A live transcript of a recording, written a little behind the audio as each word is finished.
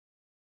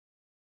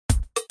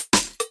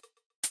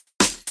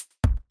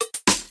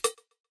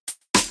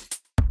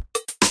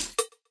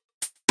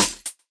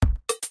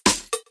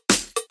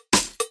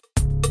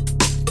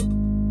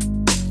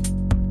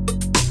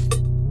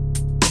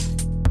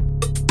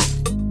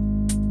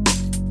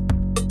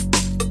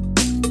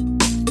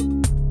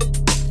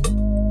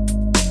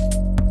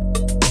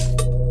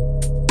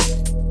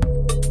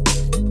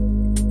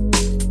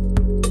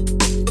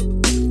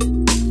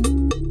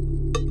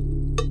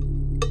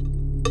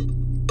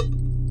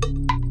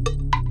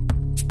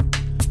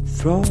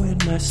Throwing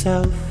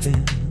myself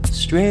in,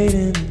 straight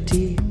in the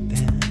deep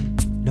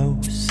end.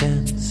 No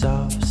sense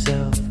of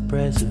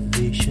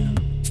self-preservation.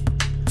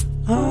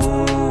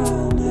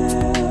 I'll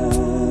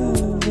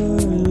never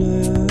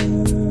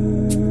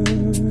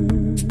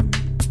learn.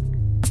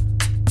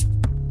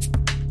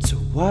 So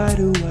why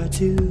do I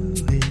do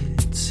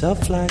it?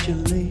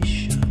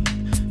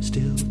 Self-flagellation,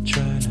 still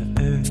trying to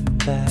earn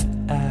that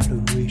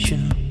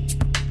adoration.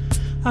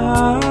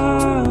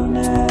 I'll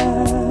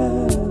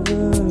never learn.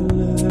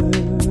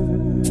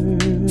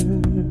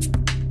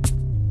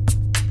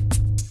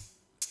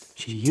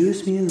 She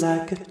used me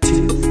like a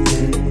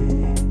toothpick,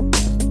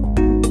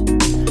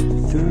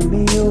 threw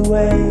me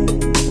away.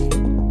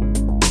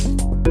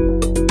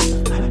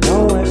 I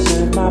know I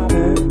served my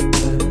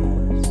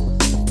purpose,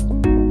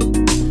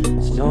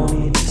 there's no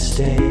need to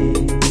stay.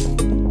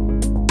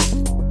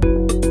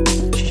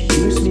 She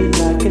used me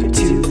like a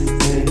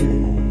toothpick,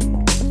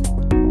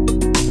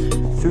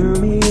 threw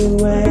me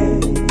away.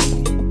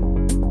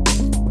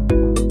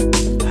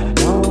 I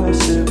know I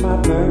served my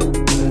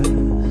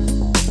purpose,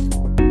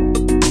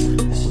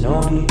 there's no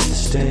need to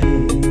stay.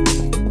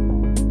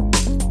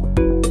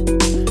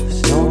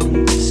 There's no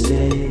need to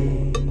stay.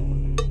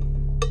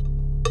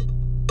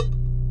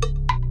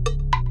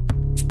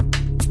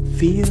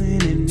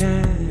 Feeling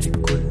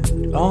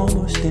inadequate,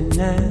 almost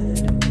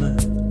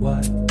inanimate.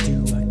 What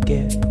do I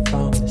get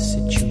from the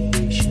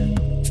situation?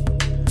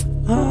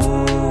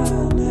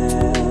 I'll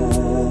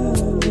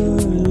never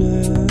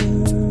learn.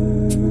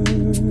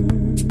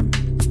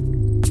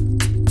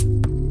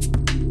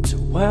 So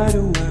why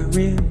do I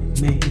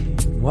remain?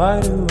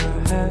 Why do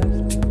I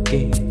have to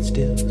gain?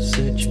 Still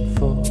searching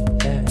for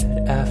that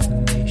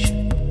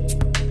affirmation.